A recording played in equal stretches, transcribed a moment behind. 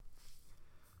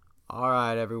All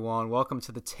right, everyone. Welcome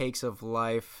to the Takes of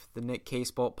Life, the Nick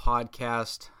Casebolt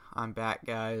podcast. I'm back,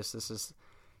 guys. This is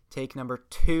take number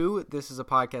 2. This is a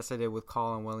podcast I did with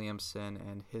Colin Williamson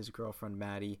and his girlfriend,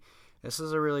 Madi. This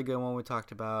is a really good one. We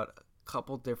talked about a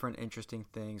couple different interesting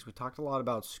things. We talked a lot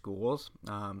about schools,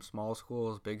 small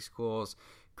schools, big schools,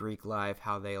 Greek life,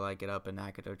 how they like it up in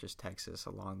Nacogdoches, Texas,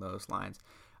 along those lines.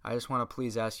 I just want to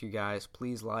please ask you guys,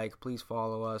 please like, please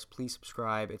follow us, please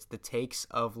subscribe. It's the Takes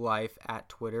of Life at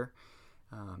Twitter.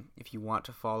 If you want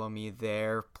to follow me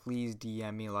there, please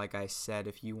DM me like I said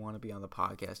if you want to be on the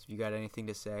podcast. If you got anything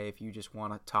to say, if you just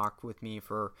want to talk with me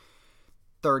for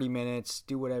 30 minutes,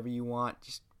 do whatever you want.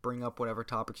 Just bring up whatever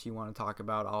topics you want to talk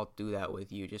about. I'll do that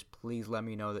with you. Just please let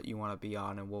me know that you want to be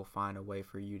on and we'll find a way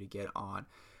for you to get on.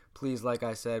 Please, like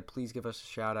I said, please give us a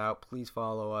shout out. Please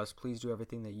follow us. Please do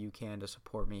everything that you can to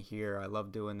support me here. I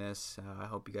love doing this. I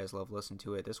hope you guys love listening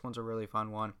to it. This one's a really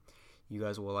fun one. You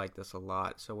guys will like this a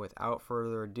lot. So without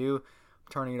further ado, I'm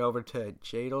turning it over to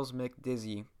Jadles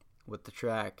McDizzy with the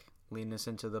track leading us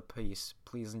into the piece.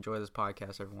 Please enjoy this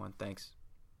podcast, everyone. Thanks.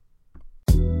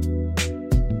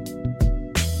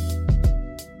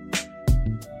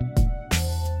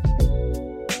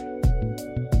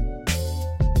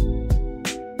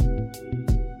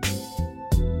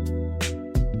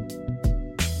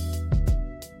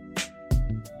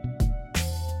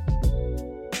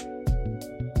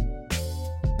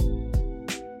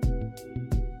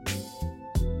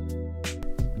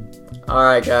 All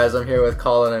right, guys, I'm here with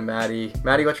Colin and Madi.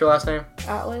 Madi, what's your last name?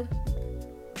 Atwood.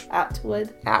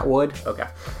 Atwood? Okay.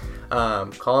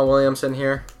 Colin Williamson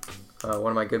here, one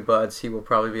of my good buds. He will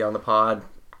probably be on the pod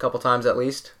a couple times at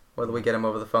least, whether we get him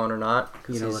over the phone or not.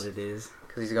 You know what it is.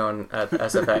 Because he's going at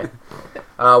SFA.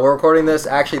 We're recording this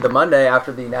actually the Monday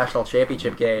after the national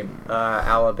championship game.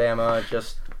 Alabama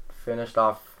just finished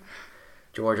off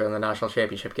Georgia in the national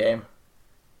championship game.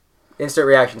 Instant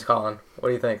reactions, Colin. What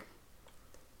do you think?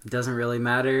 It doesn't really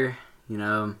matter. You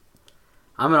know,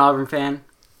 I'm an Auburn fan.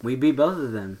 We beat both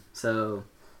of them. So,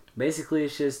 basically,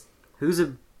 it's just who's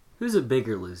a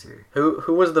bigger loser? Who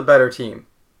was the better team?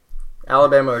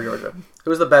 Alabama or Georgia?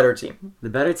 Who was the better team? The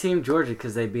better team, Georgia,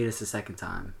 because they beat us the second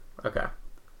time. Okay.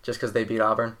 Just because they beat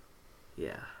Auburn?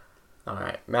 Yeah. All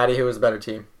right. Maddie, who was the better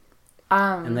team?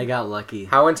 And they got lucky.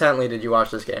 How intently did you watch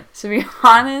this game? To be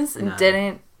honest, No.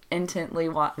 didn't intently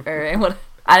watch,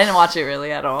 I didn't watch it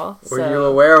really at all. Were you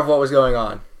aware of what was going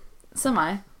on?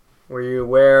 Semi. Were you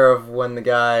aware of when the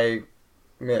guy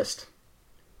missed?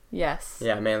 Yes.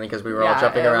 Yeah, mainly because we were all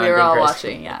jumping around. We were all crazy.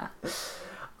 watching, yeah.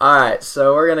 All right,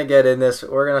 so we're going to get in this.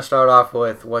 We're going to start off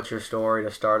with what's your story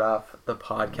to start off the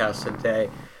podcast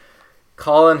today.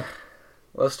 Colin,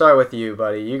 let's start with you,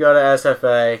 buddy. You go to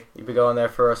SFA. You've been going there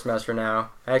for a semester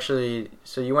now. Actually,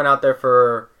 so you went out there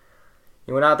for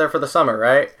the summer,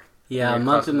 right? Yeah, a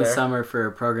month in the summer for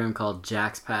a program called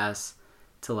Jack's Pass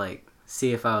to,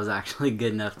 see if I was actually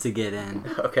good enough to get in.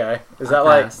 Okay. Is I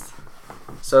that passed.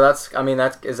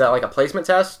 is that like a placement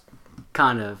test?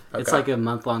 Kind of. Okay. It's like a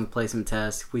month-long placement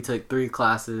test. We took 3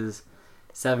 classes,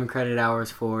 7 credit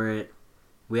hours for it.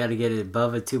 We had to get it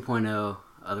above a 2.0,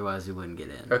 otherwise we wouldn't get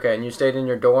in. Okay, and you stayed in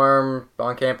your dorm,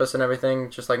 on campus and everything,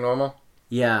 just like normal?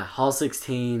 Yeah, Hall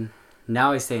 16.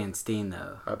 Now I stay in Steen,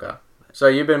 though. Okay. So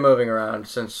you've been moving around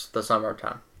since the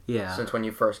summertime? Yeah. Since when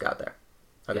you first got there?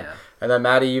 Okay. Yeah. And then,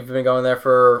 Maddie, you've been going there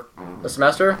for a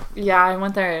semester? Yeah, I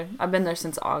went there. I've been there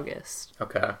since August.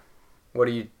 Okay. What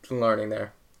are you learning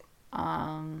there?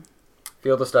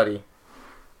 Field of study.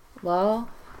 Well,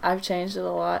 I've changed it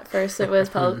a lot. First, it was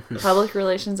public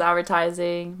relations,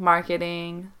 advertising,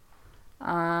 marketing.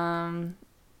 Now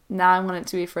I want it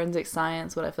to be forensic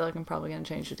science, but I feel like I'm probably going to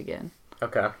change it again.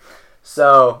 Okay.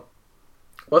 So,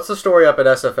 what's the story up at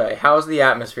SFA? How's the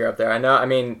atmosphere up there?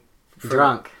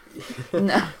 Drunk.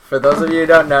 No. For those of you who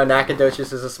don't know,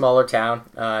 Nacogdoches is a smaller town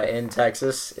in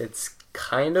Texas. It's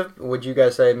kind of, would you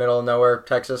guys say, middle of nowhere,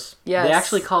 Texas? Yes. They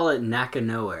actually call it Naca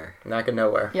Nowhere. Naca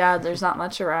nowhere. Yeah, there's not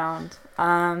much around.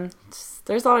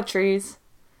 There's a lot of trees,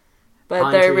 but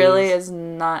Pine there trees. really is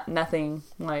nothing.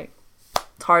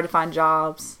 It's hard to find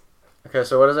jobs. Okay,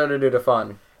 so what is there to do to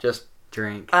fun? Just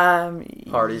Drink.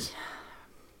 parties?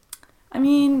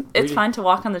 It's fine to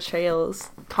walk on the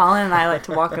trails. Colin and I like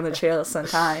to walk on the trails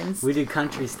sometimes. We do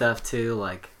country stuff too,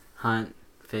 like hunt,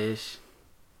 fish.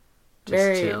 Just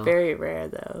Very, chill. very rare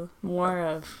though. More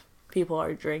of people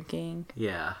are drinking.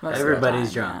 Yeah, most of the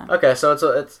everybody's time, drunk. Okay, so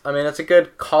it's a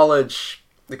good college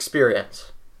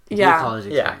experience. Yeah. Good college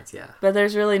experience, yeah. But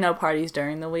there's really no parties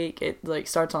during the week. It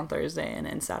starts on Thursday and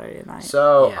ends Saturday night.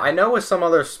 So Yeah. I know with some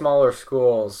other smaller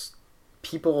schools,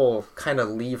 people kind of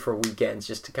leave for weekends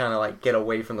just to kind of like get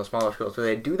away from the smaller schools. Do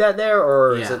they do that there,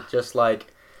 or is Yeah. it just like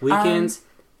Weekends,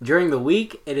 during the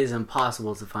week, it is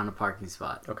impossible to find a parking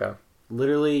spot. Okay.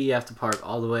 Literally, you have to park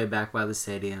all the way back by the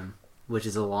stadium, which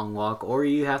is a long walk, or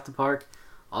you have to park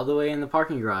all the way in the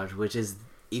parking garage, which is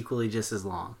equally just as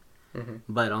long. Mm-hmm.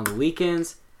 But on the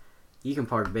weekends, you can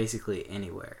park basically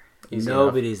anywhere. Easy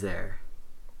Nobody's there.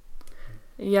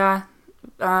 Yeah.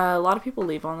 A lot of people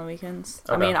leave on the weekends.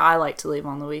 Okay. I mean, I like to leave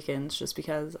on the weekends just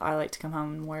because I like to come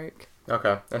home and work.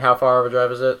 Okay. And how far of a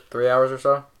drive is it? 3 hours or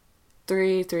so?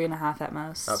 3.5 at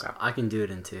most. Okay. I can do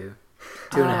it in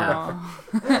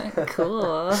 2.5.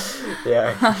 Cool.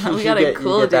 Yeah. We got a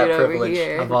cool dude over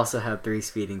here. I've also had 3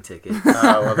 speeding tickets.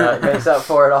 Oh, well, that makes up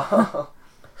for it all.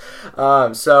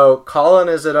 So, Colin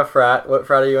is in a frat. What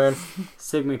frat are you in?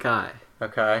 Sigma Chi.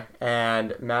 Okay.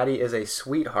 And Maddie is a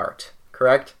sweetheart,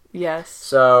 correct? Yes.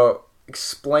 So,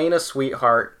 explain a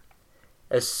sweetheart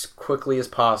as quickly as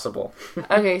possible.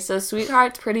 Okay, so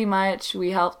Sweethearts, pretty much,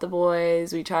 we help the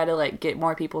boys. We try to, like, get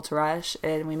more people to rush,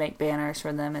 and we make banners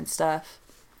for them and stuff.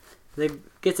 They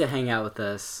get to hang out with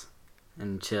us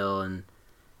and chill, and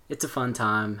it's a fun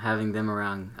time having them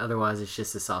around. Otherwise, it's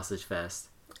just a sausage fest.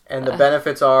 And the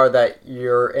benefits are that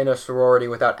you're in a sorority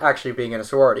without actually being in a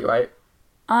sorority, right?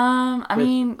 I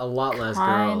mean, a lot less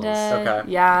kinda, girls.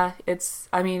 Okay. Yeah, it's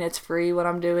free what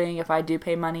I'm doing. If I do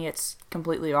pay money, it's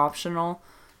completely optional.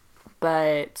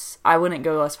 But I wouldn't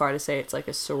go as far to say it's like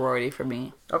a sorority for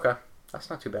me. Okay. That's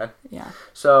not too bad. Yeah.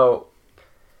 So,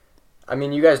 I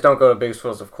mean, you guys don't go to big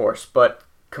schools, of course, but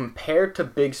compared to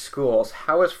big schools,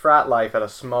 how is frat life at a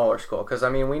smaller school? Because, I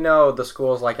mean, we know the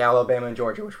schools like Alabama and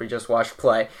Georgia, which we just watched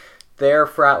play, their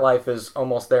frat life is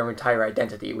almost their entire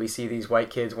identity. We see these white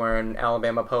kids wearing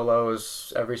Alabama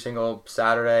polos every single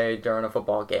Saturday during a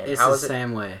football game. It's How the is it?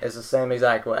 same way. It's the same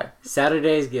exact way.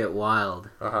 Saturdays get wild.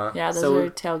 Uh-huh. Yeah, those So are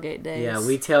tailgate days. Yeah,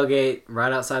 we tailgate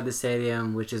right outside the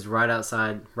stadium, which is right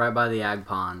by the ag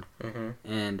pond,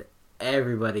 and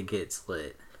everybody gets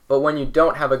lit. But when you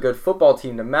don't have a good football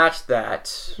team to match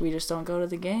that... We just don't go to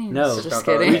the games. No. Just Don't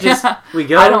go. kidding. We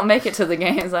go. I don't make it to the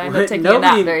games. I end up taking a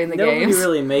nap during the nobody games.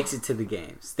 really makes it to the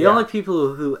games. The Yeah. only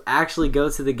people who actually go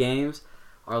to the games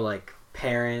are like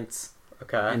parents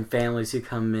Okay. and families who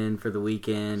come in for the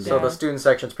weekend. So Yeah. the student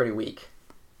section's pretty weak.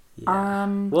 Yeah.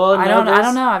 Well, I don't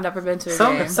there's- know. I've never been to a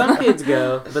game. Some kids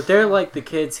go, but they're like the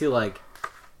kids who like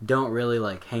don't really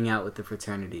like hang out with the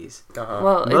fraternities. Uh-huh.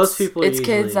 Well, Most people it's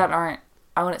usually- kids that aren't.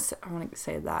 I wouldn't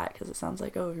say that because it sounds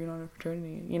like, oh, if you're not in a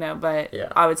fraternity, you know. But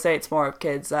Yeah. I would say it's more of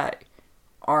kids that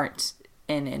aren't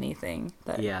in anything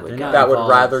that Yeah, would they're go. not that would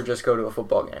involved. rather just go to a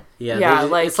football game. Yeah, Yeah,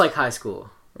 like- it's like high school.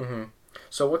 Mm-hmm.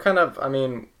 So what kind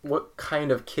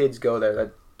of kids go there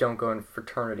that don't go in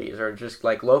fraternities, or just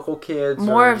like local kids?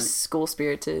 More or... of school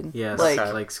spirited. Yeah,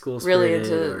 like school really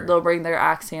spirited. into. They'll bring their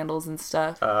axe handles and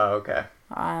stuff. Okay.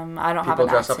 I don't have People an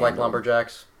dress axe up like handle.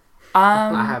 lumberjacks.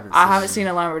 I haven't seen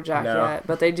a lumberjack No. yet,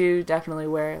 but they do definitely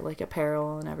wear like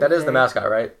apparel and everything. That is the mascot,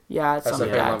 right? Yeah, it's That's the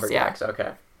big lumberjacks. Yeah.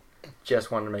 lumberjacks. Okay.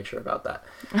 Just wanted to make sure about that.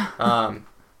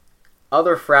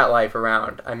 Other frat life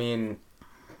around. I mean,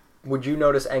 would you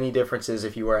notice any differences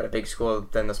if you were at a big school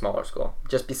than the smaller school?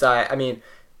 Just beside, I mean,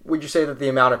 would you say that the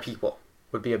amount of people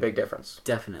would be a big difference?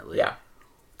 Definitely. Yeah.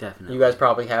 Definitely. You guys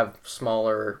probably have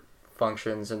smaller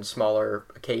functions and smaller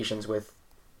occasions with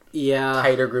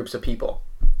tighter groups of people.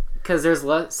 Because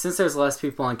since there's less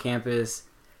people on campus,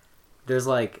 there's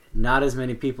like not as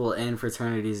many people in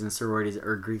fraternities and sororities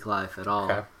or Greek life at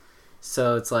all. Okay.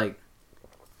 So it's like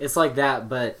that,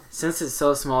 but since it's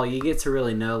so small, you get to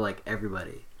really know like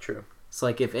everybody. True. It's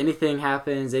like if anything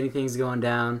happens, anything's going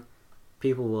down,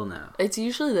 people will know. It's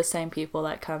usually the same people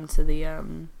that come to the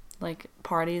like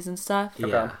parties and stuff.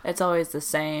 Yeah. It's always the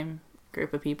same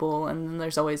group of people, and then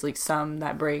there's always like some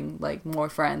that bring like more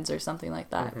friends or something like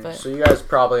that. Mm-hmm. But So you guys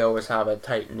probably always have a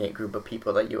tight-knit group of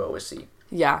people that you always see.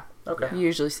 yeah, Okay. you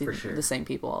usually see For sure. the same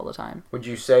people all the time. Would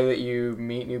you say that you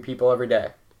meet new people every day?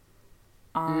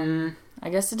 I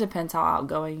guess it depends how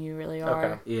outgoing you really are.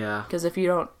 Okay. Yeah. Because if you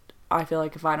don't, I feel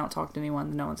like if I don't talk to anyone,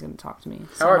 then no one's going to talk to me.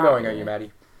 So How not outgoing are really. you,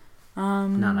 Maddie?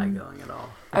 Not outgoing at all.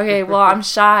 Okay, well, I'm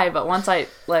shy, but once I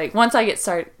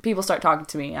people start talking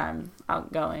to me, I'm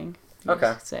outgoing. you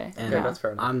Okay. could say. And Okay, that's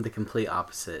fair enough. I'm the complete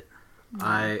opposite.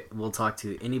 I will talk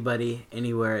to anybody,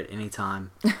 anywhere, at any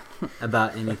time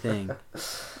about anything.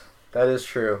 That is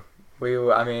true.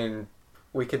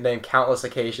 We could name countless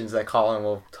occasions that Colin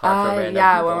will talk to random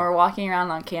yeah, people. when we're walking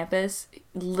around on campus,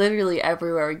 literally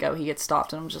everywhere we go, he gets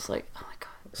stopped, and I'm just like, oh my god.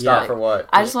 Stop Yeah. for what?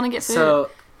 I just want to get food. So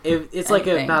it's like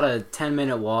Anything. about a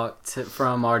 10-minute walk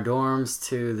from our dorms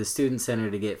to the student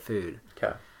center to get food.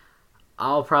 Okay.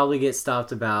 I'll probably get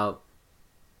stopped about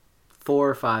 4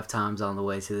 or 5 times on the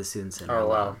way to the student center. Oh,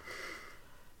 wow. alone.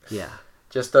 Yeah.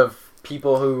 Just of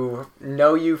people who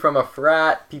know you from a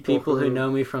frat, people who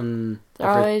know me from They're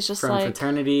always just from like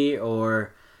fraternity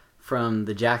or from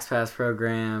the Jax Pass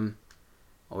program,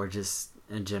 or just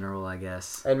in general, I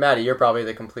guess. And Maddie, you're probably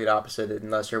the complete opposite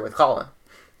unless you're with Colin.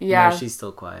 yeah. No, she's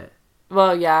still quiet.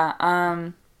 Well, yeah.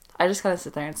 I just kind of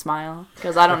sit there and smile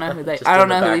because I don't know who Just I don't in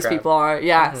the know who these background. people are.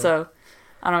 Yeah, Mhm. so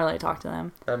I don't really talk to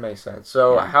them. That makes sense.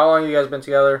 So, Yeah. how long have you guys been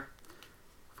together?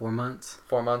 4 months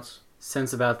 4 months?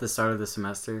 since about the start of the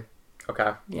semester.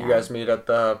 Okay. Yeah. You guys meet at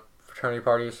the fraternity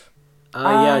parties?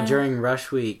 Yeah, during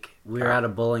rush week, we were Okay. at a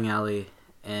bowling alley,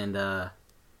 and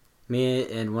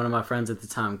me and one of my friends at the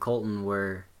time, Colton,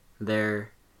 were there,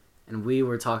 and we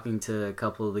were talking to a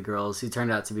couple of the girls who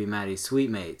turned out to be Maddie's sweet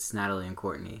mates, Natalie and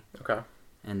Courtney. Okay.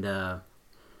 And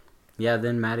yeah,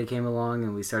 then Maddie came along,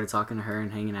 and we started talking to her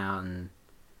and hanging out, and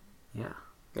yeah.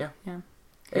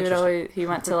 He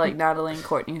went to like Natalie and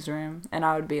Courtney's room, and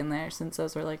I would be in there since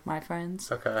those were like my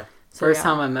friends. Okay. So, First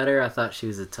time I met her, I thought she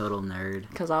was a total nerd.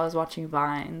 because I was watching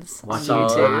Vines on Watching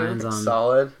YouTube. Vines on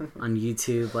Solid. on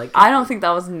YouTube, like I don't think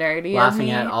that was nerdy. laughing of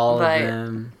me, at all of but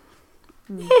them.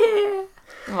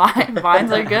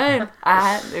 Vines are good.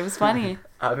 It was funny.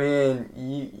 I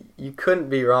mean, you couldn't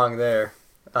be wrong there.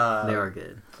 They are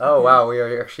good. Oh, wow. We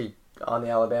are actually on the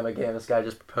Alabama game. This guy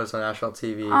just proposed on national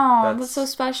TV. Oh, that's so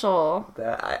special.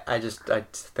 I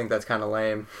think that's kind of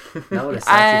lame. That would have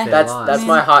I- sucked if they That's lost.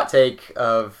 my hot take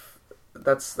of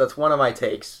that's one of my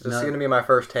takes. This is No. going to be my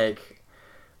first take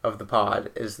of the pod,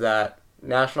 is that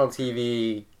national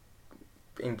TV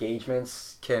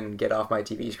engagements can get off my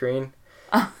TV screen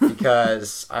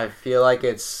because I feel like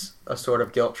it's a sort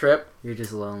of guilt trip. You're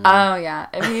just lonely. Oh yeah,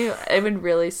 it would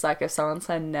really suck if someone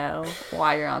said no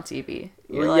while you're on TV.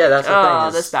 You're Well, like, yeah, that's the thing oh,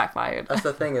 is- this backfired. That's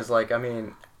the thing is, like, I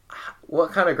mean,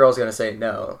 what kind of girl's going to say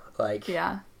no? Like,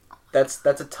 Yeah. that's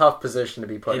a tough position to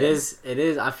be put It in.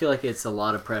 is. I feel like it's a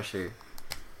lot of pressure.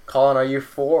 Colin, are you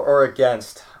for or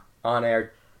against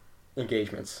on-air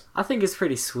engagements? I think it's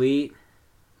pretty sweet,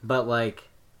 but like,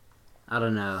 I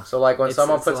don't know. So, like, when It's-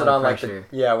 someone it's a puts it lot on, of like, pressure.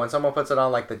 when someone puts it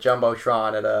on, like, the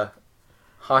Jumbotron at a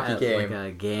hockey At, game, like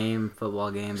a game,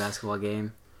 football game, basketball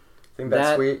game. think that's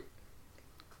that- sweet?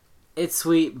 It's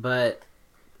sweet, but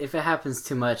if it happens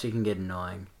too much, it can get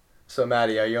annoying. So,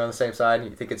 Maddie, are you on the same side?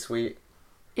 You think it's sweet?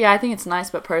 Yeah, I think it's nice,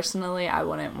 but personally, I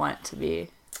wouldn't want to be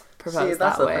proposed See,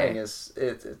 that's that the way. thing is,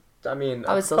 I mean,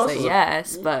 I would still say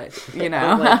yes, but you But,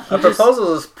 know. like, A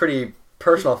proposal is a pretty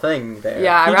personal thing there.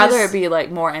 Yeah, I'd He rather just- it be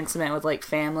like more intimate with like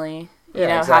family. You Yeah,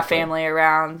 know, have exactly. family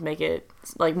around, make it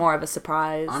like more of a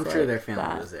surprise. I'm like sure their family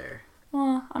that. was there.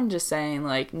 Well, I'm just saying,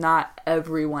 like, not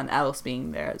everyone else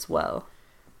being there as well.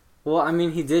 Well, I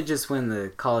mean, he did just win the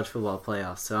college football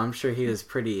playoffs, so I'm sure he was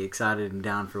pretty excited and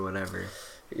down for whatever.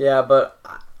 Yeah, but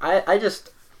I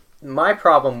just, my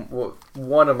problem,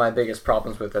 one of my biggest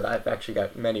problems with it, I've actually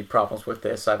got many problems with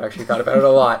this. I've actually thought about it a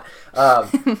lot.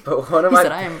 But one of He my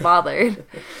said, I am bothered.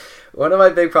 one of my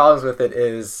big problems with it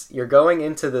is you're going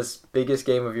into this biggest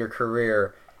game of your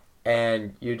career,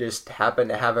 and you just happen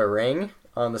to have a ring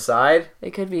on the side.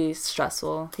 It could be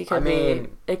stressful. He could I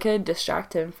mean- it could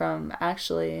distract him from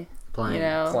actually, Playing.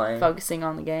 Playing. focusing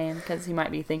on the game because he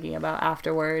might be thinking about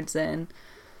afterwards and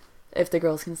if the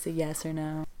girl's going to say yes or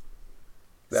no.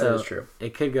 That is So- true.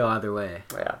 It could go either way.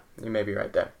 Yeah, you may be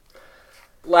right there.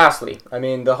 Lastly, I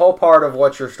mean, the whole part of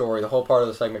What's Your Story, the whole part of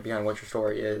the segment behind What's Your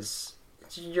Story is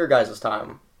it's your guys'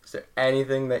 time. Is there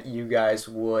anything that you guys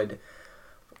would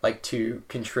like to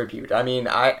contribute? I mean,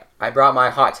 I brought my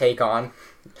hot take on.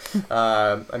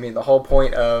 I mean, the whole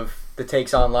point of the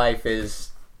Takes on Life is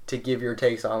to give your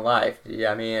takes on life.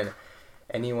 Yeah, I mean,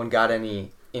 anyone got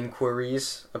any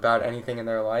inquiries about anything in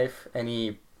their life?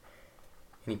 Any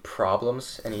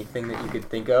problems? Anything that you could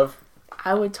think of?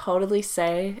 I would totally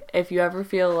say if you ever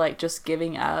feel like just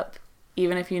giving up,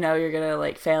 even if you know you're going to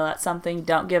like fail at something,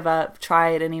 don't give up. Try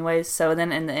it anyways. So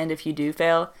then in the end, if you do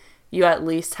fail, you at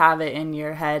least have it in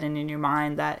your head and in your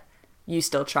mind that you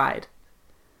still tried.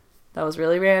 That was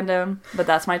really random, but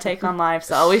that's my take on life.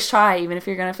 So always try, even if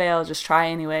you're going to fail, just try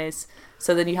anyways.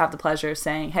 So then you have the pleasure of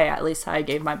saying, hey, at least I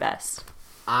gave my best.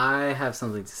 I have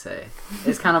something to say.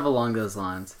 It's kind of along those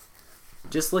lines.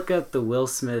 Just look up the Will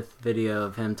Smith video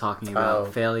of him talking about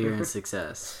Oh. failure and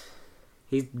success.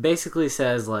 He basically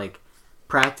says, like,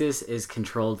 practice is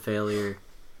controlled failure,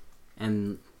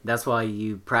 and that's why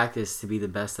you practice to be the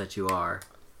best that you are.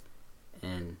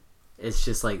 And it's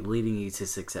just, like, leading you to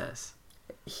success.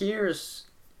 Here's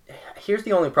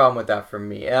the only problem with that for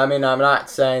me. I mean, I'm not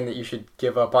saying that you should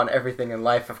give up on everything in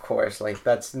life, of course. Like,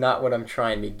 that's not what I'm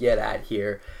trying to get at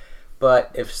here.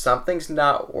 But if something's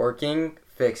not working,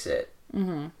 fix it.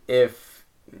 Mm-hmm. If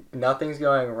nothing's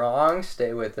going wrong,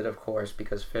 stay with it, of course,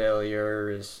 because failure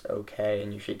is okay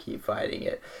and you should keep fighting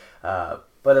it.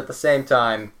 But at the same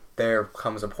time, there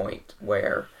comes a point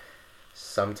where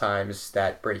sometimes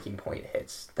that breaking point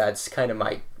hits. That's kind of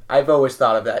I've always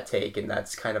thought of that take, and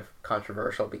that's kind of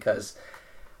controversial because,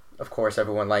 of course,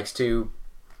 everyone likes to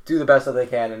do the best that they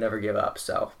can and never give up.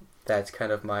 So that's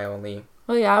kind of my only...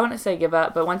 Well, yeah, I wouldn't say give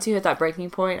up, but once you hit that breaking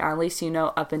point, or at least you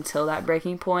know up until that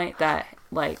breaking point that,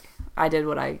 like, I did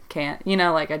what I can't. You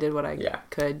know, like, I did what I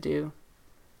could do.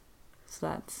 So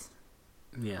that's...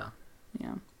 Yeah.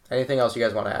 Yeah. Anything else you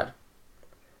guys want to add?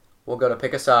 We'll go to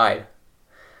Pick a Side.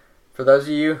 For those of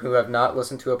you who have not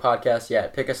listened to a podcast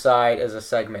yet, Pick a Side is a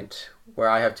segment where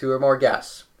I have 2 or more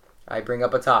guests. I bring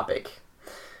up a topic.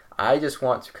 I just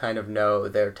want to kind of know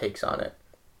their takes on it.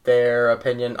 Their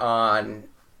opinion on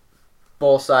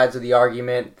both sides of the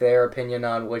argument, their opinion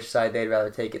on which side they'd rather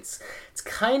take. It's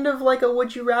kind of like a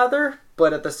would you rather,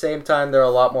 but at the same time, there are a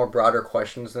lot more broader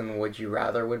questions than would you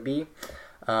rather would be.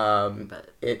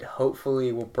 It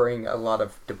hopefully will bring a lot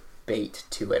of debate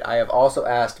to it. I have also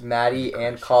asked Maddie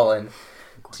and Colin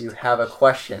to have a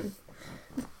question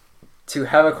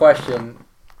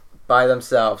by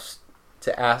themselves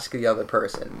to ask the other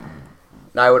person.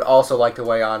 And I would also like to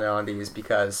weigh on these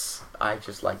because I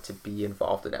just like to be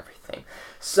involved in everything.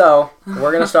 So,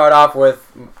 we're going to start off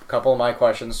with a couple of my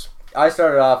questions. I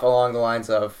started off along the lines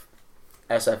of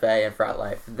SFA and frat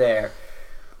life there.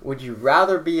 Would you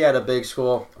rather be at a big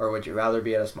school or would you rather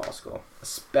be at a small school?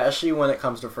 Especially when it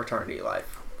comes to fraternity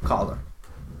life. Colin.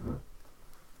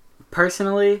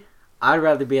 Personally, I'd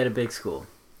rather be at a big school.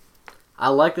 I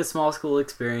like the small school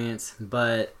experience,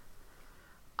 but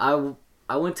I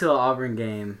went to an Auburn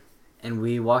game and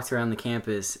we walked around the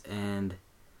campus, and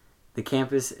the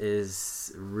campus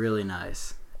is really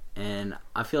nice. And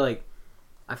I feel like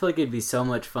it'd be so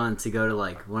much fun to go to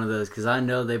like one of those, because I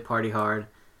know they party hard,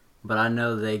 but I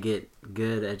know they get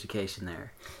good education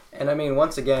there. And I mean,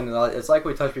 once again, it's like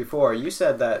we touched before. You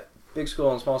said that big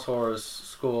school and small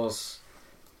schools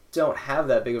don't have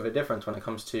that big of a difference when it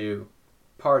comes to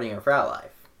partying or frat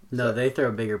life. No, they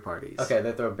throw bigger parties. Okay,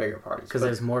 they throw bigger parties. Because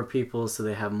there's more people, so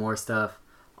they have more stuff.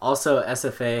 Also,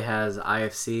 SFA has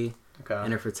IFC,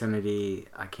 interfraternity,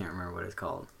 I can't remember what it's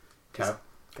called. Okay.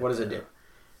 What does it do?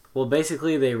 Well,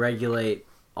 basically, they regulate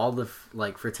all the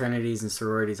fraternities and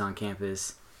sororities on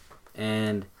campus,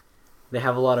 and they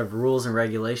have a lot of rules and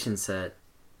regulations set,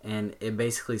 and it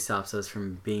basically stops us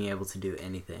from being able to do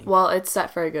anything. Well, it's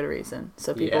set for a good reason.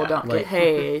 So people don't get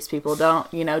hazed. People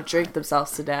don't, drink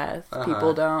themselves to death.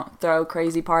 People don't throw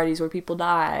crazy parties where people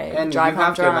die. And drive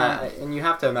home drunk. And you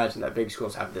have to imagine that big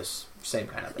schools have this same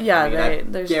kind of thing. Yeah,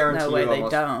 there's no way they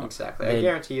don't. Exactly. I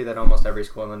guarantee you that almost every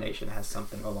school in the nation has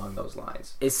something along those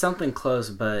lines. It's something close,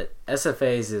 but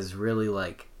SFAs is really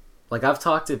like I've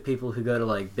talked to people who go to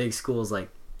like big schools, like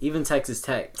even Texas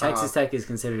Tech. Texas Tech is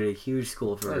considered a huge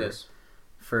school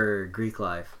for Greek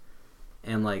life.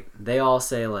 And like they all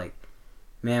say like,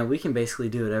 man, we can basically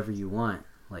do whatever you want.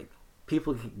 Like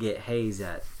people can get hazed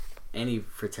at any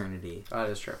fraternity. That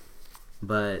is true.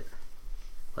 But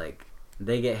like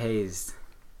they get hazed.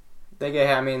 I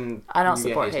don't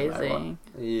support hazing.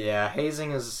 Yeah,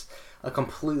 hazing is a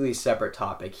completely separate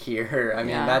topic here. I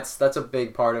mean, that's a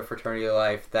big part of fraternity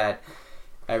life that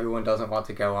everyone doesn't want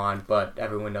to go on, but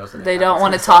everyone knows that they don't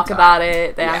want to talk about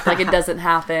it. They act like it doesn't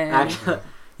happen. Actually,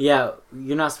 yeah,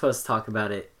 you're not supposed to talk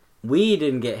about it. We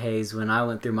didn't get hazed when I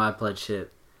went through my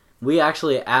pledgeship. We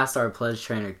actually asked our pledge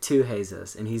trainer to haze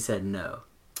us, and he said no.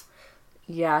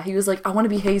 Yeah, he was like, I want to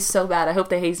be hazed so bad. I hope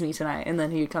they haze me tonight. And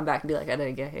then he would come back and be like, I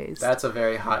didn't get hazed. That's a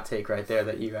very hot take right there,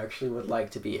 that you actually would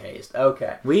like to be hazed.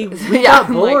 Okay. We got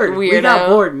bored. Like, we got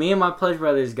bored. Me and my pledge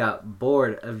brothers got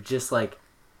bored of just like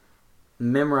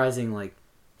memorizing, like,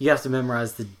 you have to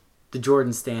memorize the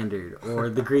Jordan standard or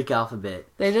the Greek alphabet.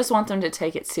 They just want them to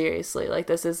take it seriously. Like,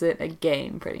 this isn't a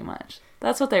game, pretty much.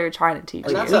 That's what they were trying to teach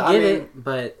you. We get it,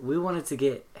 but we wanted to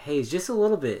get hazed just a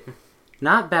little bit.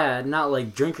 Not bad, not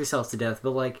like drink yourself to death, but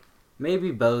like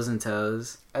maybe bows and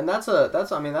toes. And that's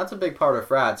a big part of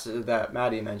frats that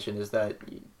Maddie mentioned, is that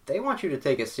they want you to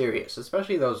take it serious,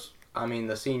 especially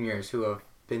the seniors who have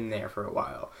been there for a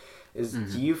while.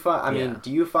 Do you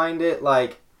find it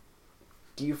like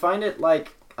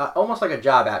almost like a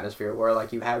job atmosphere where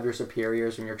like you have your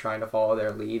superiors and you're trying to follow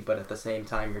their lead, but at the same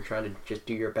time you're trying to just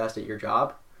do your best at your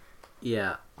job?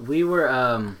 Yeah, we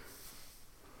were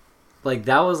like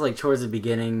that was like towards the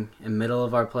beginning and middle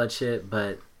of our pledgeship,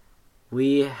 but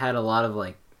we had a lot of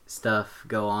like stuff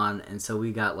go on, and so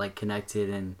we got like connected,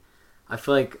 and I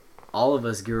feel like all of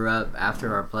us grew up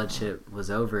after our pledgeship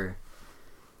was over,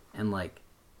 and like,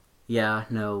 yeah,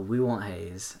 no, we won't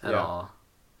haze at all.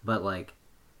 but like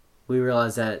we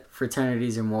realized that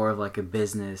fraternities are more of like a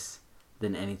business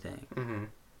than anything. Mm-hmm.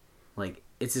 Like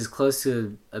it's as close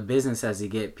to a business as you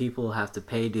get. People have to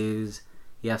pay dues.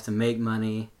 You have to make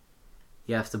money.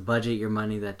 You have to budget your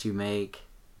money that you make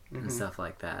Mm-hmm. and stuff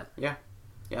like that. Yeah,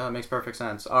 that makes perfect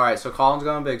sense. All right, so Colin's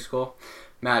going big school.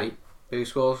 Maddie, big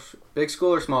school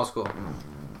or small school?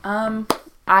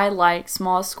 I like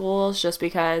small schools just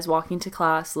because walking to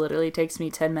class literally takes me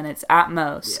 10 minutes at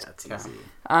most. Yeah, it's easy.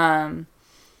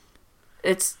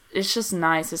 It's just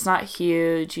nice. It's not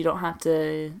huge. You don't have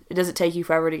to... It doesn't take you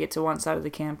forever to get to one side of the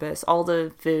campus. All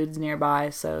the food's nearby,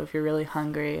 so if you're really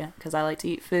hungry, because I like to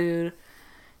eat food,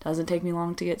 doesn't take me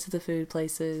long to get to the food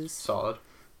places. Solid.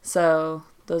 So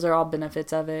those are all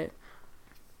benefits of it.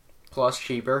 Plus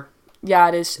cheaper. Yeah,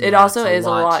 it is. It Yeah, also it's is a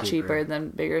lot cheaper than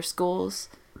bigger schools.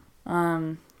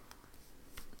 Yeah,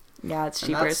 it's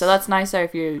cheaper. So that's nice there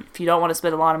if you don't want to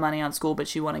spend a lot of money on school,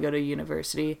 but you want to go to a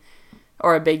university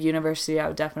or a big university. I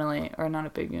would definitely, or not a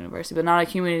big university, but not a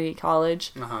community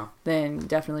college. Then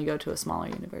definitely go to a smaller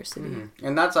university. Mm-hmm.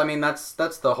 And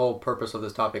that's the whole purpose of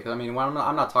this topic. I mean, when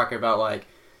I'm not talking about like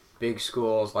big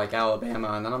schools like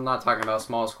Alabama, and then I'm not talking about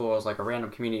small schools like a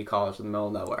random community college in the middle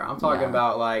of nowhere. I'm talking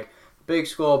about like big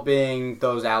school being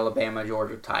those Alabama,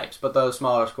 Georgia types, but those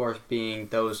smaller schools being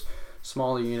those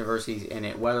smaller universities in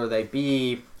it, whether they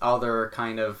be other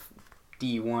kind of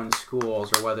D1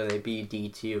 schools or whether they be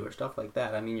D2 or stuff like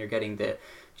that. I mean, you're getting the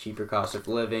cheaper cost of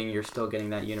living, you're still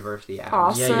getting that university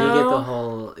atmosphere. Yeah, you get the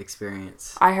whole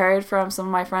experience. I heard from some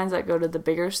of my friends that go to the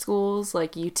bigger schools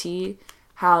like UT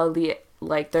how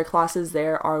their classes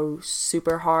there are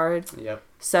super hard. Yep.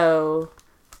 So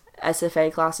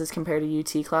SFA classes compared to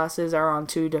UT classes are on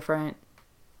two different,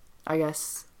 I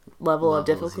guess, levels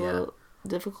of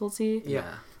difficulty.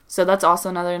 Yeah. So that's also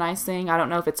another nice thing. I don't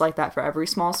know if it's like that for every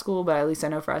small school, but at least I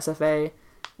know for SFA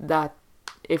that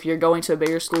if you're going to a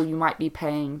bigger school, you might be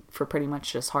paying for pretty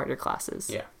much just harder classes.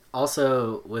 Yeah.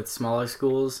 Also, with smaller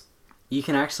schools, you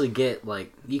can actually get,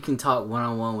 like, you can talk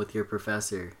one-on-one with your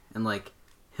professor, and, like,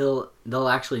 they'll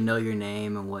actually know your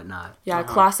name and whatnot. Yeah,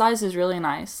 class size is really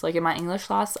nice. Like, in my English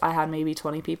class, I had maybe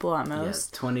 20 people at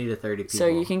most. Yeah, 20 to 30 people. So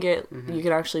you can you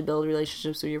can actually build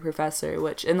relationships with your professor,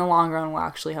 which in the long run will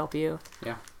actually help you.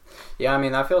 Yeah. Yeah, I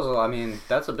mean,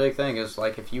 that's a big thing is,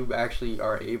 like, if you actually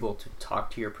are able to talk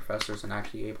to your professors and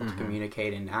actually able to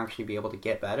communicate and actually be able to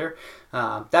get better,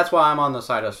 that's why I'm on the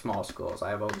side of small schools.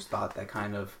 I've always thought that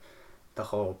kind of the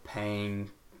whole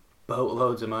paying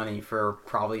boatloads of money for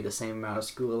probably the same amount of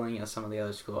schooling as some of the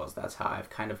other schools, that's how I've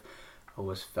kind of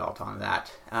always felt on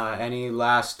that. Any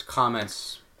last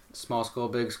comments? Small school,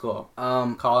 big school?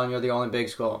 Colin, you're the only big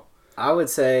school. I would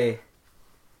say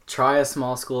try a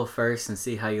small school first and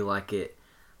see how you like it.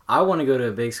 I want to go to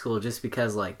a big school just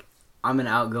because, like, I'm an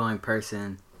outgoing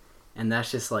person, and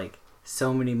that's just, like,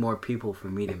 so many more people for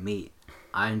me to meet.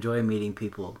 I enjoy meeting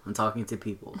people and talking to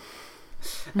people.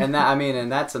 And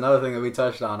that's another thing that we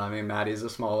touched on. I mean, Maddie's a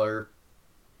smaller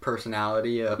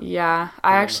personality. Yeah,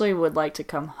 I actually would like to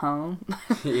come home.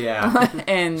 Yeah.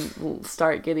 And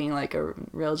start getting, like, a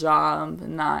real job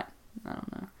and I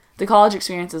don't know. The college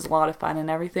experience is a lot of fun and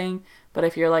everything, but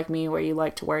if you're like me where you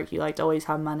like to work, you like to always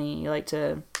have money, you like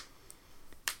to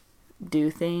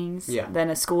do things, then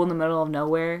a school in the middle of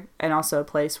nowhere and also a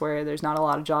place where there's not a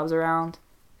lot of jobs around,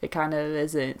 it kind of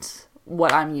isn't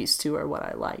what I'm used to or what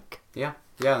I like. Yeah,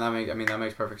 that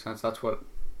makes perfect sense. That's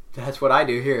what I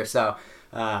do here. So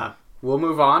we'll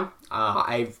move on.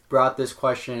 I've brought this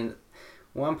question.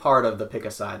 One part of the pick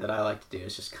a side that I like to do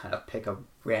is just kind of pick a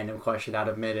random question out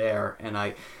of midair, and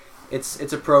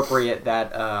it's appropriate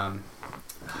that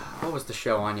what was the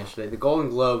show on yesterday? The Golden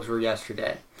Globes were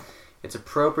yesterday. It's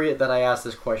appropriate that I ask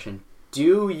this question.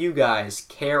 Do you guys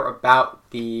care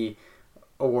about the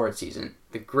award season?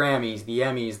 The Grammys, the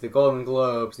Emmys, the Golden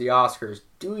Globes, the Oscars.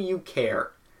 Do you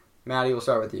care? Maddie, we'll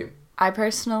start with you. I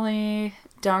personally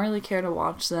don't really care to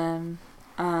watch them.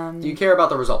 Do you care about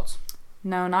the results?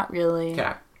 No, not really.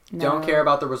 Okay. No. Don't care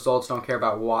about the results. Don't care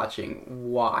about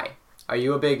watching. Why? Are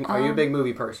you a big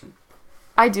movie person?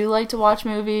 I do like to watch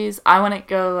movies. I wouldn't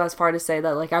go as far to say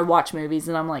that, like, I watch movies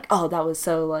and I'm like, oh, that was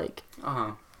so, like,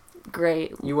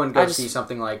 great. You wouldn't go see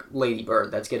something like Lady Bird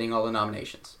that's getting all the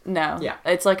nominations. No. Yeah.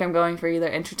 It's like I'm going for either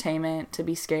entertainment, to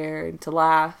be scared, to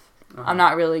laugh. I'm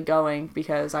not really going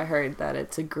because I heard that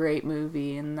it's a great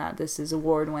movie and that this is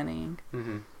award-winning.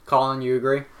 Mm-hmm. Colin, you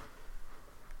agree?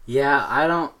 Yeah, I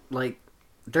don't, like,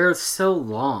 they're so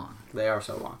long. They are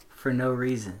so long. For no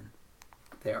reason.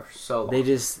 They are so long. They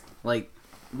just, like,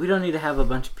 we don't need to have a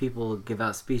bunch of people give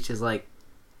out speeches. Like,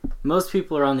 most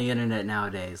people are on the internet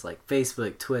nowadays, like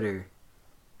Facebook, Twitter.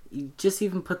 you just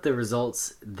even put the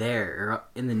results there or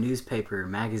in the newspaper,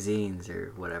 magazines,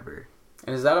 or whatever.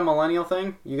 And is that a millennial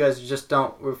thing? You guys just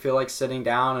don't feel like sitting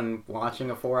down and watching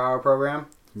a 4-hour program?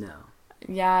 No.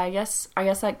 Yeah, I guess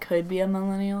that could be a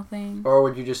millennial thing. Or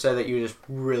would you just say that you just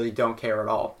really don't care at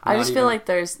all? I just feel like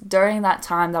during that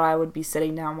time that I would be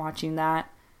sitting down watching that,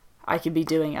 I could be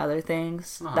doing other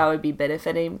things that would be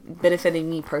benefiting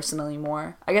me personally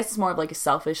more. I guess it's more of like a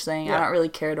selfish thing. Yeah. I don't really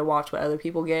care to watch what other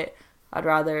people get. I'd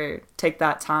rather take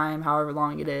that time, however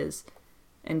long it is,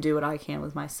 and do what I can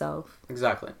with myself.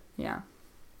 Exactly. Yeah.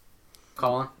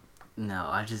 Colin? No,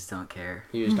 I just don't care.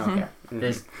 You just don't care.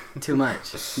 There's too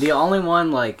much. The only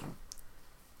one, like,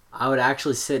 I would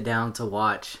actually sit down to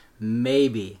watch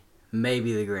maybe the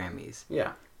Grammys.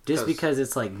 Yeah. Just because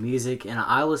it's, like, music, and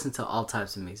I listen to all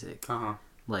types of music. Uh-huh.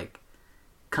 Like,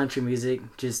 country music,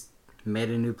 just made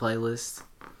a new playlist.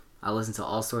 I listen to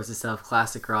all sorts of stuff.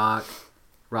 Classic rock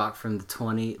from the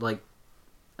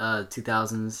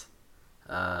 2000s.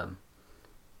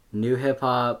 New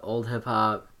hip-hop, old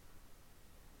hip-hop.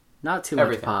 Not too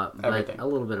much pop, but a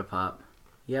little bit of pop.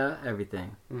 Yeah,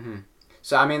 everything. Mm-hmm.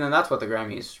 So, I mean, and that's what the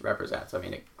Grammys represents. I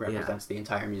mean, it represents the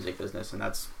entire music business, and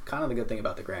that's kind of the good thing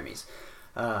about the Grammys.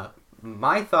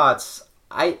 My thoughts,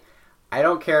 I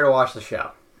don't care to watch the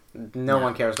show. No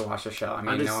one cares to watch the show. I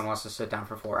mean, no one wants to sit down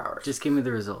for 4 hours. Just give me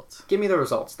the results. Give me the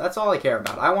results. That's all I care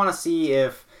about. I want to see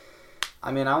if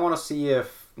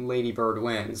Lady Bird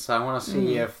wins. I want to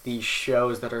see if these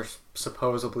shows that are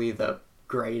supposedly the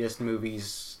greatest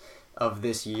movies of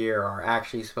this year are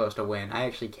actually supposed to win. I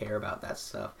actually care about that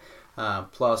stuff.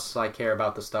 Plus, I care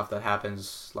about the stuff that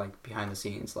happens like behind the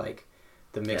scenes, like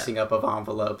the mixing up of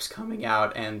envelopes coming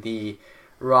out and the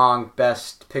wrong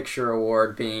Best Picture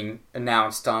award being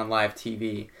announced on live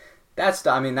TV. That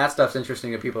stuff's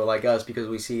interesting to people like us because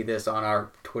we see this on our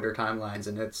Twitter timelines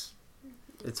and it's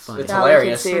funny. It's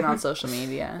hilarious. We can see it on social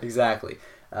media. Exactly.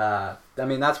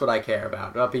 That's what I care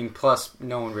about. Plus,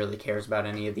 no one really cares about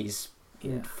any of these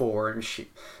foreign shit.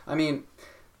 I mean,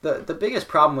 the biggest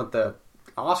problem with the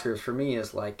Oscars for me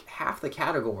is like half the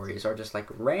categories are just like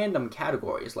random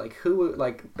categories, like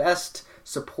best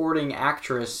supporting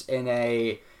actress in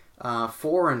a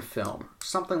foreign film,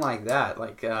 something like that.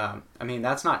 Like,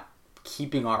 that's not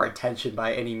keeping our attention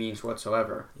by any means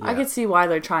whatsoever. Yeah. I could see why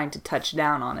they're trying to touch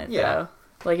down on it, though.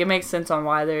 Like, it makes sense on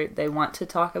why they want to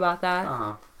talk about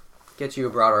that. Gets you a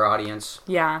broader audience.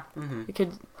 Yeah. Mm-hmm. It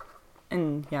could,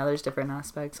 and there's different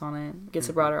aspects on it. Gets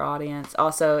a broader audience.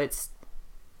 Also, it's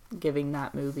giving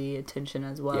that movie attention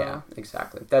as well. Yeah,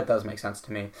 exactly. That does make sense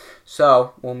to me.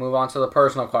 So, we'll move on to the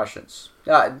personal questions.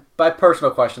 By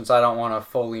personal questions, I don't want to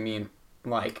fully mean,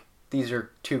 like, these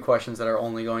are 2 questions that are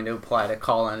only going to apply to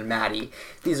Colin and Maddie.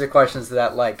 These are questions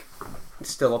that, like,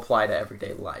 still apply to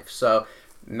everyday life. So,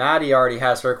 Maddie already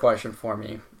has her question for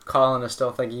me. Colin is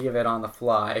still thinking of it on the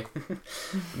fly.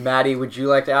 Maddie, would you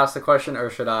like to ask the question, or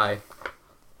should I?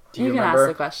 Do you remember? Ask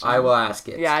the question. I will ask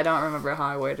it. Yeah, I don't remember how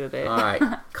I worded it. All right.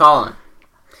 Colin,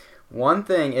 one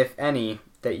thing, if any,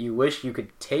 that you wish you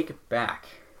could take back.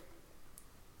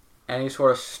 Any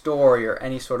sort of story or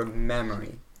any sort of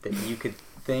memory that you could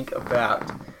think about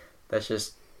that's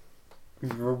just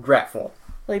regretful.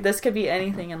 Like, this could be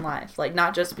anything in life. Like,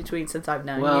 not just since I've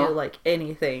known you. Like,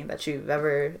 anything that you've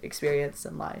ever experienced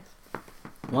in life.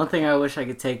 One thing I wish I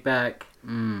could take back.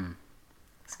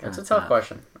 It's a tough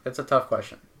question. It's a tough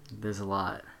question. There's a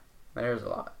lot. There's a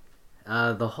lot.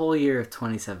 The whole year of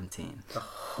 2017. The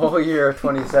whole year of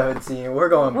 2017. We're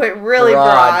going really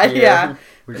broad. Yeah.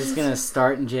 We're just going to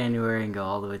start in January and go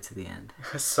all the way to the end.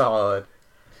 Solid.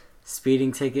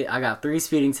 Speeding ticket. I got 3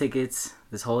 speeding tickets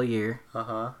this whole year.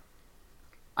 Uh-huh.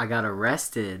 I got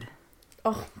arrested.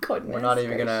 Oh, goodness. We're not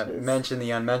even going to mention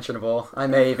the unmentionable. I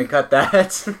may even cut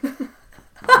that.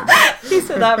 He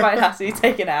said that might have to be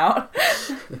taken out.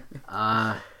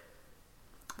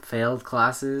 Failed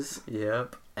classes.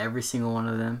 Yep. Every single one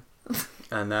of them.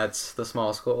 And that's the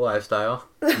small school lifestyle.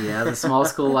 Yeah, the small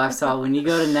school lifestyle. When you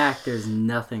go to NAC, there's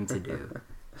nothing to do.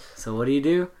 So what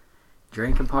do?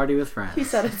 Drink and party with friends. He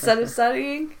said instead of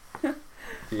studying.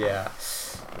 Yeah.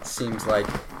 It seems like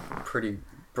a pretty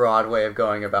broad way of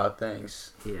going about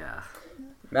things. Yeah.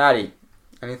 Maddie,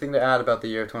 anything to add about the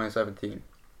year of 2017?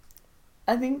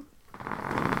 I think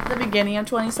the beginning of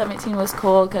 2017 was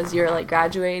cool because you're like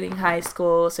graduating high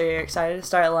school, so you're excited to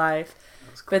start life.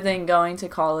 Cool. But then going to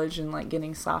college and like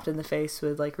getting slapped in the face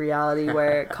with like reality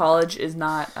where college is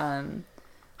not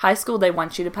high school. They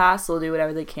want you to pass. They'll do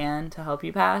whatever they can to help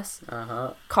you pass.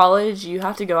 College, you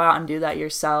have to go out and do that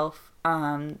yourself.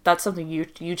 That's something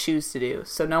you choose to do.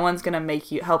 So no one's gonna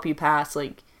help you pass.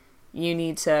 Like, you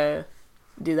need to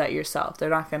do that yourself. They're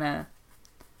not gonna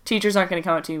teachers aren't going to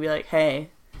come up to you and be like, hey,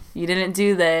 you didn't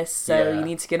do this, so you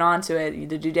need to get on to it.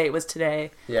 The due date was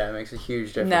today. Yeah, it makes a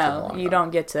huge difference. No, you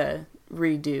don't get to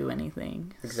redo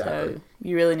anything. Exactly. So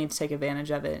you really need to take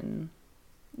advantage of it and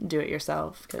do it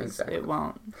yourself, because it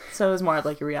won't. So it was more of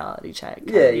like a reality check.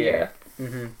 Yeah.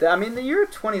 Mm-hmm. I mean, the year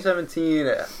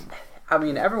 2017, I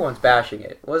mean, everyone's bashing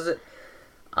it. Was it?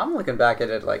 I'm looking back at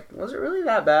it like, was it really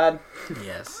that bad?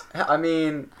 Yes. I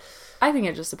mean, I think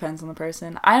it just depends on the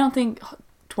person. I don't think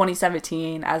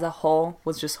 2017 as a whole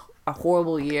was just a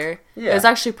horrible year. Yeah. It was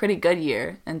actually a pretty good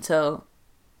year until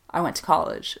I went to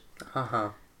college. Uh-huh.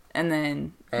 And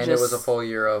then it was a full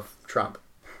year of Trump.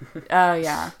 Oh,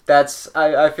 yeah.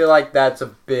 I feel like that's a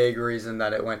big reason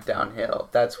that it went downhill.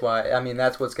 That's why, I mean,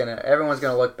 that's what's everyone's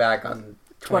gonna look back on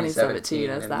 2017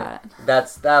 as that.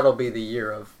 That'll be the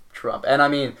year of Trump. And I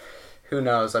mean, who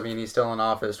knows? I mean, he's still in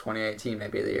office. 2018 may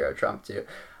be the year of Trump too.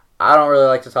 I don't really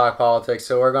like to talk politics,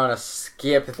 so we're going to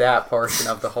skip that portion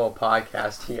of the whole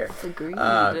podcast here. Agreed.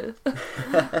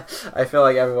 I feel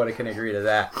like everybody can agree to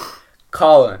that.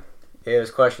 Colin, it is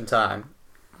question time.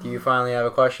 Do you finally have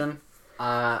a question?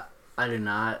 I do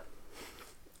not.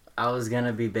 I was going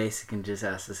to be basic and just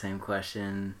ask the same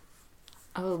question.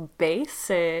 Oh,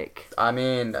 basic. I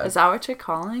mean... is that what you're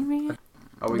calling me?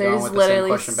 Are we going with the same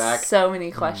question back? There's so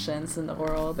many questions in the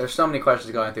world. There's so many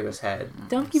questions going through his head.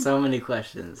 So many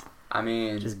questions. I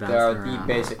mean, just there are around. deep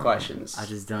basic questions. I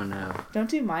just don't know. Don't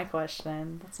do my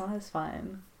question. That's not as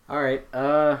fun. Alright,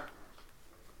 why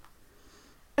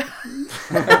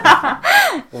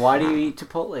do you eat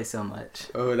Chipotle so much?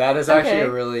 Oh, that is actually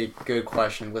a really good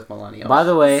question with millennials. By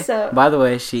the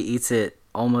way, she eats it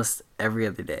almost every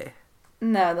other day.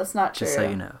 No, that's not true. Just so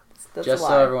you know. That's just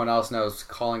so everyone else knows,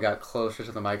 Colin got closer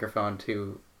to the microphone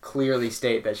to clearly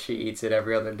state that she eats it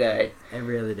every other day.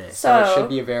 Every other day. So it should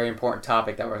be a very important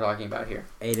topic that we're talking about here.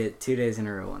 Ate it 2 days in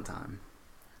a row one time.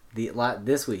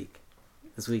 This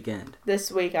weekend.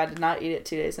 This week I did not eat it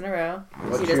 2 days in a row.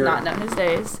 He does not know his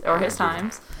days or his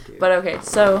times. But okay,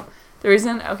 so the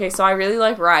reason, so I really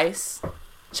like rice.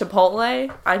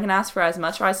 Chipotle, I can ask for as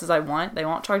much rice as I want. They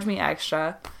won't charge me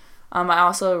extra. I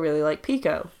also really like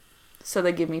pico. So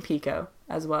they give me pico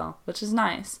as well, which is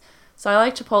nice. So I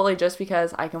like Chipotle just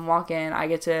because I can walk in, I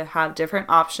get to have different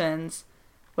options,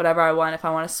 whatever I want. If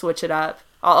I want to switch it up,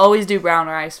 I'll always do brown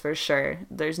rice for sure.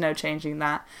 There's no changing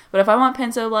that. But if I want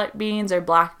pinto beans or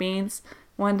black beans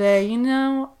one day,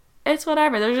 it's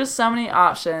whatever. There's just so many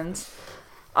options.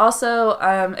 Also,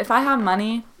 if I have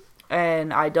money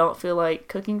and I don't feel like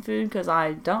cooking food because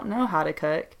I don't know how to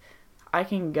cook, I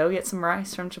can go get some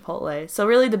rice from Chipotle. So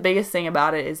really the biggest thing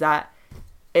about it is that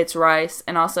it's rice,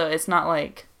 and also it's not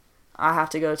like I have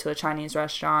to go to a Chinese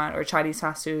restaurant or Chinese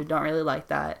fast food. Don't really like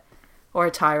that. Or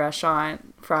a Thai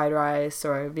restaurant, fried rice,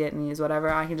 or Vietnamese, whatever.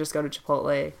 I can just go to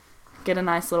Chipotle, get a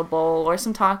nice little bowl or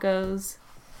some tacos.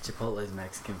 Chipotle's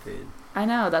Mexican food. I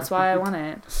know, that's why I want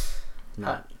it.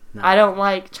 Not. I don't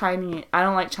like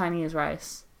Chinese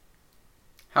rice.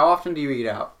 How often do you eat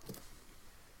out?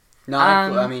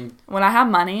 When I have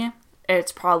money,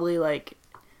 it's probably like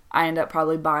I end up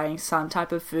probably buying some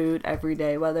type of food every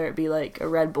day, whether it be like a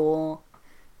Red Bull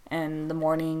in the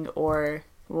morning or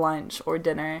lunch or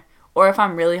dinner. Or if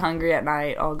I'm really hungry at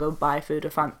night, I'll go buy food.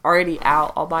 If I'm already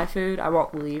out, I'll buy food. I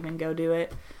won't leave and go do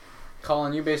it.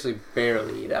 Colin, you basically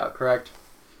barely eat out, correct?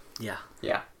 Yeah.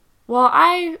 Yeah. Well,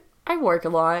 I work a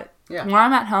lot. Yeah. When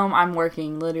I'm at home, I'm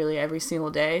working literally every single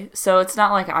day. So it's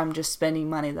not like I'm just spending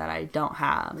money that I don't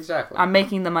have. Exactly. I'm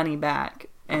making the money back,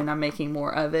 and I'm making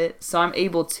more of it. So I'm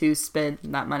able to spend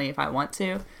that money if I want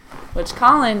to. Which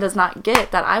Colin does not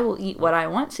get, that I will eat what I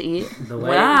want to eat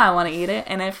when I want to eat it.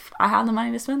 And if I have the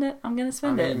money to spend it, I'm going to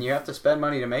spend it. You have to spend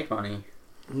money to make money.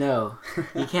 No,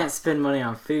 you can't spend money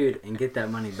on food and get that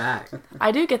money back.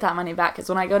 I do get that money back because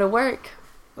when I go to work,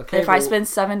 if I spend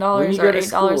 $7 or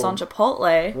 $8 on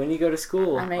Chipotle, when you go to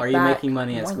school, are you making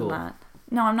money at school?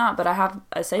 No, I'm not, but I have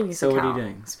a savings account. So what are you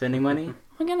doing? Spending money? Oh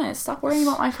my goodness, stop worrying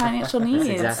about my financial needs.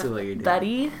 That's exactly what you're doing.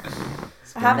 Buddy.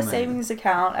 I have a savings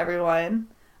account, everyone.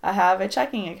 I have a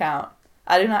checking account.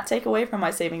 I do not take away from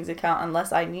my savings account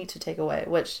unless I need to take away,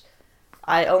 which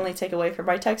I only take away from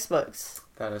my textbooks.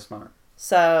 That is smart.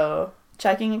 So,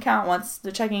 checking account, once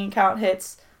the checking account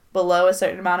hits below a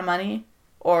certain amount of money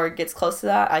or gets close to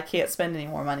that, I can't spend any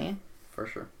more money. For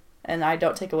sure. And I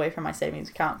don't take away from my savings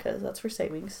account because that's for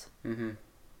savings. Mm-hmm.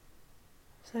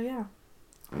 So, yeah.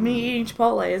 Me eating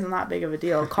Chipotle isn't that big of a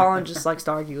deal. Colin just likes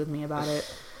to argue with me about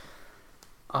it.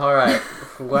 All right.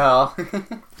 Well,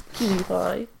 Cutie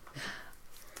pie.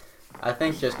 I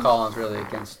think just Colin's really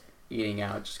against eating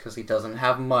out just because he doesn't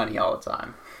have money all the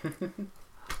time.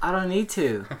 I don't need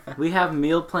to. We have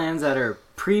meal plans that are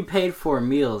prepaid for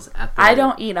meals at the... I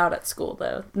don't eat out at school,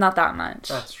 though. Not that much.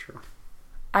 That's true.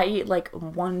 I eat like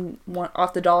one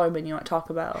off the dollar menu at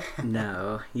Taco Bell.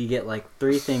 No, you get like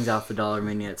 3 things off the dollar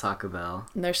menu at Taco Bell.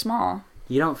 And they're small.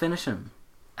 You don't finish them.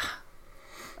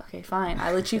 Okay, fine.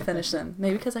 I let you finish them.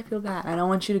 Maybe because I feel bad. I don't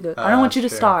want you to go. I don't want you to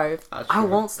starve. I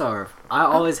won't starve. I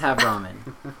always have ramen.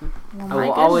 Well, I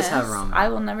will always have ramen. I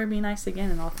will never be nice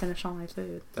again, and I'll finish all my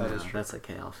food. That is true. That's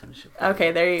okay. I'll finish it.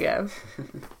 Okay, there you go.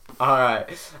 All right.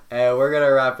 We're going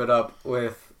to wrap it up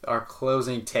with our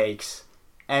closing takes.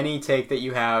 Any take that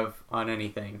you have on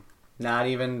anything. Not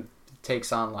even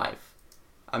takes on life.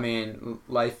 I mean,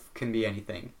 life can be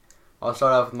anything. I'll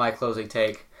start off with my closing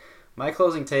take. My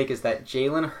closing take is that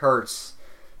Jalen Hurts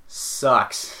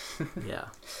sucks. Yeah.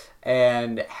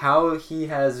 And how he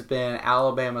has been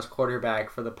Alabama's quarterback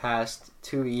for the past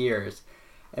 2 years,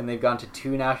 and they've gone to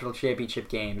 2 national championship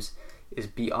games, is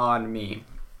beyond me.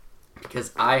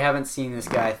 Because I haven't seen this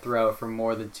guy throw for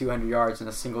more than 200 yards in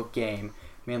a single game,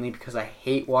 mainly because I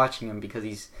hate watching him because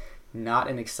he's not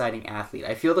an exciting athlete.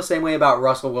 I feel the same way about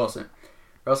Russell Wilson.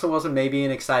 Russell Wilson may be an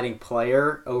exciting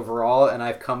player overall, and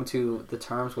I've come to the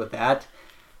terms with that.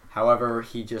 However,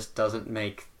 he just doesn't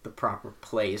make the proper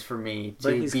plays for me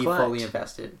to be fully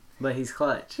invested. But he's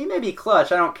clutch. He may be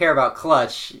clutch. I don't care about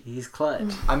clutch. He's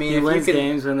clutch. I mean, he if wins you could,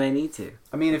 games when they need to.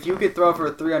 I mean, if you could throw for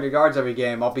 300 yards every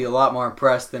game, I'll be a lot more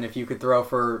impressed than if you could throw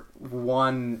for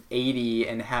 180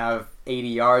 and have 80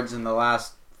 yards in the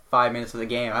last 5 minutes of the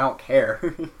game. I don't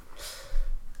care.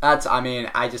 I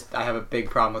have a big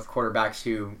problem with quarterbacks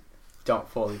who don't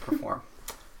fully perform.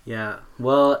 Yeah,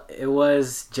 well, it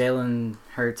was Jalen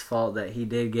Hurts' fault that he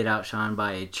did get outshined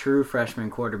by a true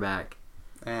freshman quarterback.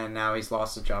 And now he's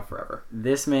lost his job forever.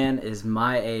 This man is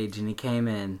my age, and he came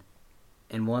in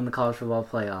and won the college football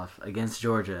playoff against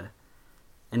Georgia.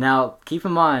 And now, keep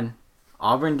in mind,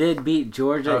 Auburn did beat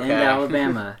Georgia and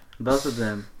Alabama, both of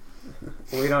them.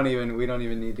 We don't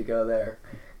even need to go there.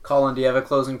 Colin, do you have a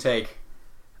closing take?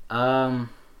 That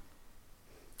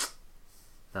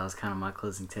was kind of my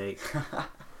closing take.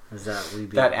 Was that we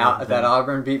beat that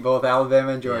Auburn beat both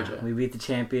Alabama and Georgia. Yeah, we beat the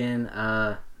champion.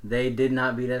 They did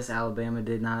not beat us. Alabama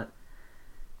did not.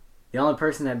 The only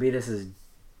person that beat us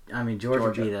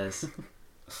Georgia beat us.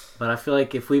 But I feel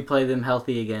like if we play them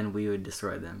healthy again, we would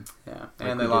destroy them. Yeah,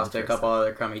 and they lost to a couple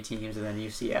other crummy teams and then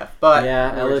UCF. But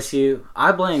yeah, LSU.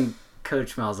 I blame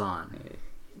Coach Malzahn.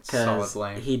 Solid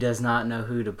blame. He does not know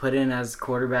who to put in as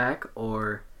quarterback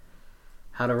or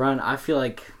how to run. I feel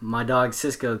like my dog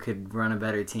Cisco could run a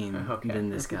better team than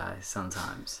this guy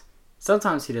sometimes.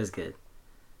 Sometimes he does good.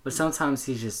 But sometimes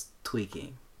he's just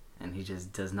tweaking. And he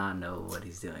just does not know what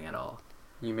he's doing at all.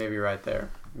 You may be right there.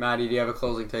 Maddie, do you have a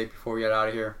closing take before we get out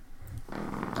of here?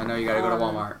 I know you got to go to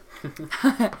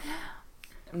Walmart.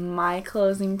 My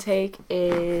closing take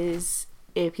is...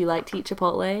 if you like to eat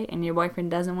Chipotle and your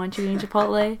boyfriend doesn't want you to eat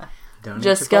Chipotle,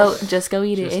 just go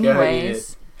eat it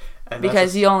anyways.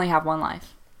 Because you only have one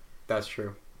life. That's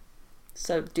true.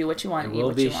 So do what you want. It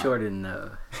will be shortened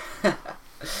though. I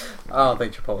don't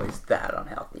think Chipotle's that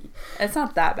unhealthy. It's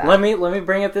not that bad. Let me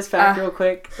bring up this fact real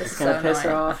quick. It's gonna so piss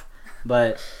her off.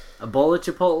 But a bowl of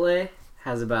Chipotle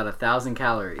has about 1,000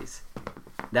 calories.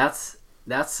 That's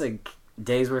a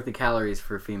day's worth of calories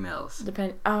for females.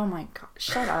 Oh my god!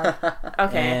 Shut up.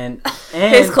 Okay. And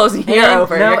his closing here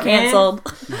over. You're canceled.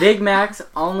 Big Macs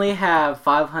only have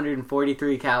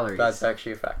 543 calories. That's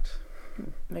actually a fact.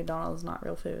 McDonald's is not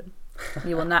real food.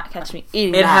 You will not catch me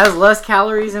eating It that. has less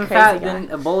calories and Crazy fat guy. than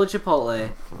a bowl of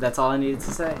Chipotle. That's all I needed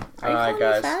to say. Are you Alright,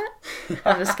 calling guys. me fat?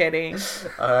 I'm just kidding.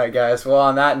 Alright, guys. Well,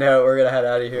 on that note, we're going to head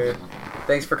out of here.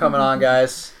 Thanks for coming on,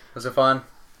 guys. Was it fun?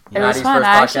 It was fun.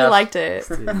 I actually liked it.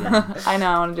 I know.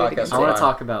 I want to do it again. Podcast. I want to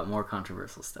talk about more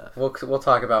controversial stuff. We'll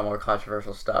talk about more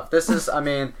controversial stuff. This is,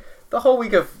 the whole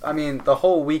week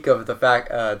of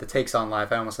the takes on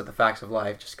life. I almost said the facts of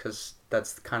life, just because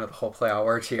that's kind of the whole play on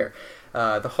words here.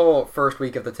 The whole first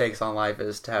week of the takes on life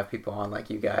is to have people on like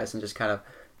you guys and just kind of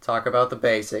talk about the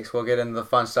basics. We'll get into the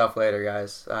fun stuff later,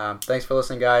 guys. Thanks for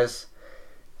listening, guys.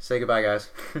 Say goodbye, guys.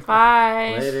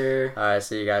 Bye. Later. All right,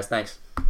 see you guys. Thanks.